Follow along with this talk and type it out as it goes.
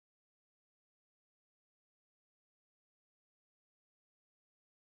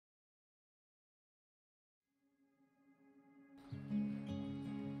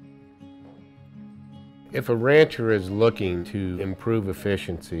If a rancher is looking to improve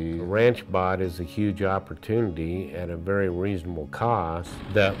efficiency, Ranchbot is a huge opportunity at a very reasonable cost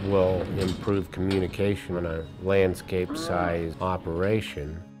that will improve communication on a landscape-size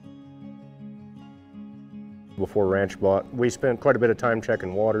operation. Before Ranchbot, we spent quite a bit of time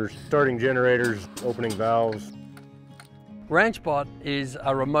checking waters, starting generators, opening valves. Ranchbot is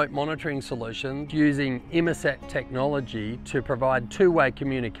a remote monitoring solution using Inmarsat technology to provide two-way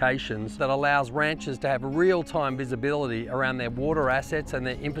communications that allows ranchers to have real-time visibility around their water assets and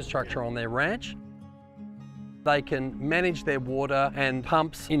their infrastructure on their ranch. They can manage their water and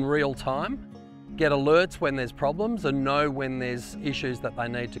pumps in real time, get alerts when there's problems and know when there's issues that they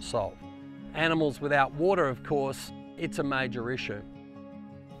need to solve. Animals without water, of course, it's a major issue.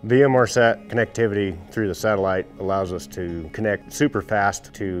 The Inmarsat connectivity through the satellite allows us to connect super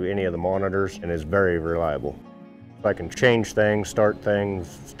fast to any of the monitors and is very reliable. I can change things, start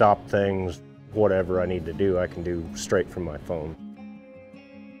things, stop things, whatever I need to do, I can do straight from my phone.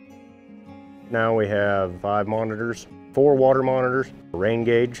 Now we have 5 monitors, 4 water monitors, a rain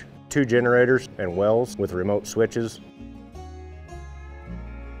gauge, 2 generators, and wells with remote switches.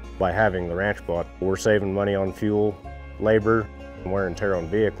 By having the Ranchbot, we're saving money on fuel, labor, and wear and tear on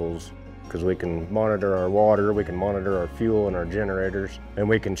vehicles because we can monitor our water, we can monitor our fuel and our generators, and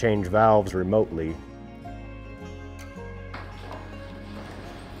we can change valves remotely.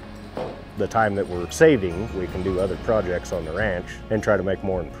 The time that we're saving, we can do other projects on the ranch and try to make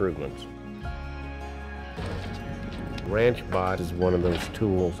more improvements. Ranchbot is one of those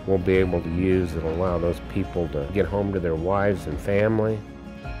tools we'll be able to use that will allow those people to get home to their wives and family.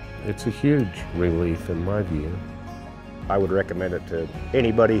 It's a huge relief in my view. I would recommend it to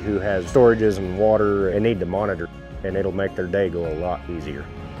anybody who has storages and water and need to monitor, and it'll make their day go a lot easier.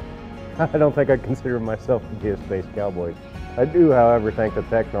 I don't think I consider myself to be a space cowboy. I do, however, think the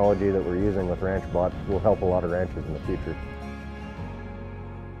technology that we're using with Ranchbot will help a lot of ranchers in the future.